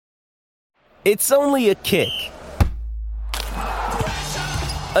It's only a kick,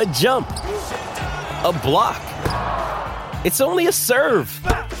 a jump, a block. It's only a serve.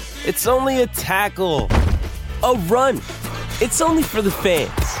 It's only a tackle, a run. It's only for the fans.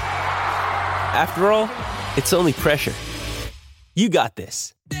 After all, it's only pressure. You got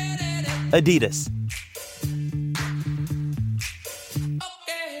this. Adidas.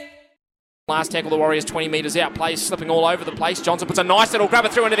 Last tackle, the Warriors 20 metres out. Play slipping all over the place. Johnson puts a nice little grabber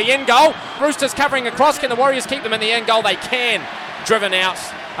through into the end goal. Roosters covering across. Can the Warriors keep them in the end goal? They can. Driven out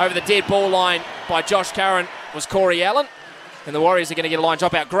over the dead ball line by Josh Curran was Corey Allen. And the Warriors are going to get a line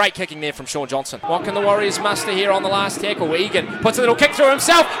drop out. Great kicking there from Shaun Johnson. What can the Warriors muster here on the last tackle? Egan puts a little kick through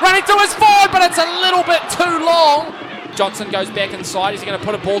himself, running through his forward, but it's a little bit too long. Johnson goes back inside. Is he going to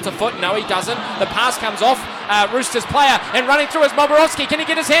put a ball to foot? No, he doesn't. The pass comes off. Roosters player, and running through is Moborowski. Can he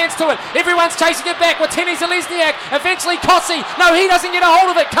get his hands to it? Everyone's chasing it back with Tenny Zalesniak. Eventually Kossi. No, he doesn't get a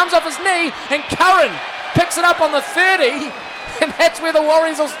hold of it. Comes off his knee, and Curran picks it up on the 30. And that's where the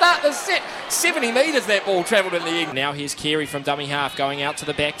Warriors will start the set. 70 metres that ball travelled in the end. Now here's Carey from dummy half going out to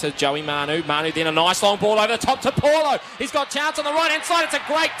the back to Joey Manu. Manu then a nice long ball over the top to Paulo. He's got chance on the right hand side. It's a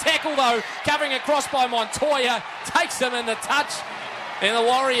great tackle though. Covering across by Montoya. Takes him in the touch. And the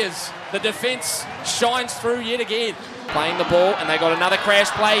Warriors, the defence shines through yet again. Playing the ball and they got another crash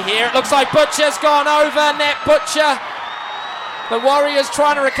play here. It looks like Butcher's gone over. Nat Butcher. The Warriors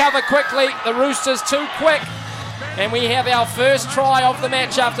trying to recover quickly. The Roosters too quick. And we have our first try of the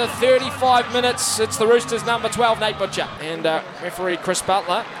match after 35 minutes. It's the Roosters' number 12, Nate Butcher. And referee Chris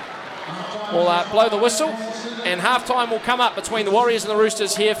Butler will blow the whistle. And halftime will come up between the Warriors and the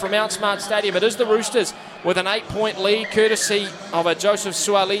Roosters here from Mount Smart Stadium. It is the Roosters with an 8-point lead, courtesy of a Joseph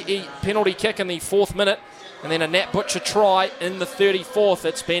Suali'i penalty kick in the 4th minute. And then a Nat Butcher try in the 34th.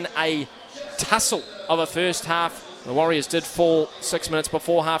 It's been a tussle of a first half. The Warriors did fall 6 minutes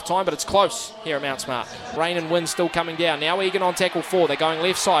before half-time, but it's close here at Mount Smart. Rain and wind still coming down. Now Egan on tackle 4. They're going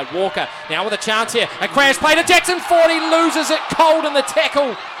left side. Walker now with a chance here. A crash play to Jackson Ford. He loses it cold in the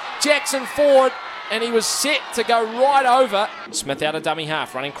tackle. Jackson Ford, and he was set to go right over. Smith out of dummy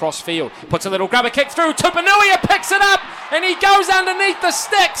half, running cross field. Puts a little grubber kick through. Tupanuia picks it up, and he goes underneath the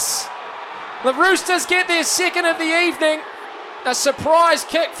sticks. The Roosters get their second of the evening. A surprise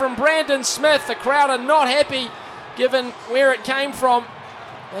kick from Brandon Smith. The crowd are not happy, given where it came from.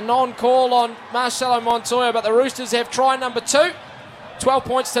 A non-call on Marcelo Montoya, but the Roosters have try number 2. 12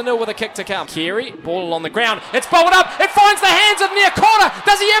 points to 0 with a kick to come. Carey, ball on the ground. It's bowled up. It finds the hands of near corner.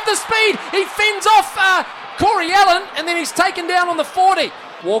 Does he have the speed? He fends off Corey Allen, and then he's taken down on the 40.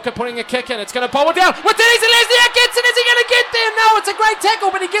 Walker putting a kick in. It's going to bowl it down. With Tenny Zalesniak gets it. Is he going to get there? No, it's a great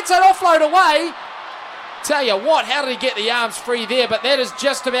tackle, but he gets that offload away. Tell you what, how did he get the arms free there? But that is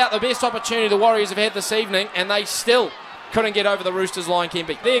just about the best opportunity the Warriors have had this evening, and they still couldn't get over the Roosters line,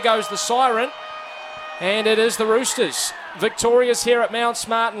 Kempe. There goes the siren, and it is the Roosters victorious here at Mount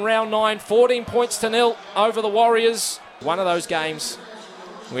Smart in round 9, 14 points to 0 over the Warriors. One of those games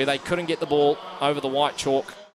where they couldn't get the ball over the white chalk.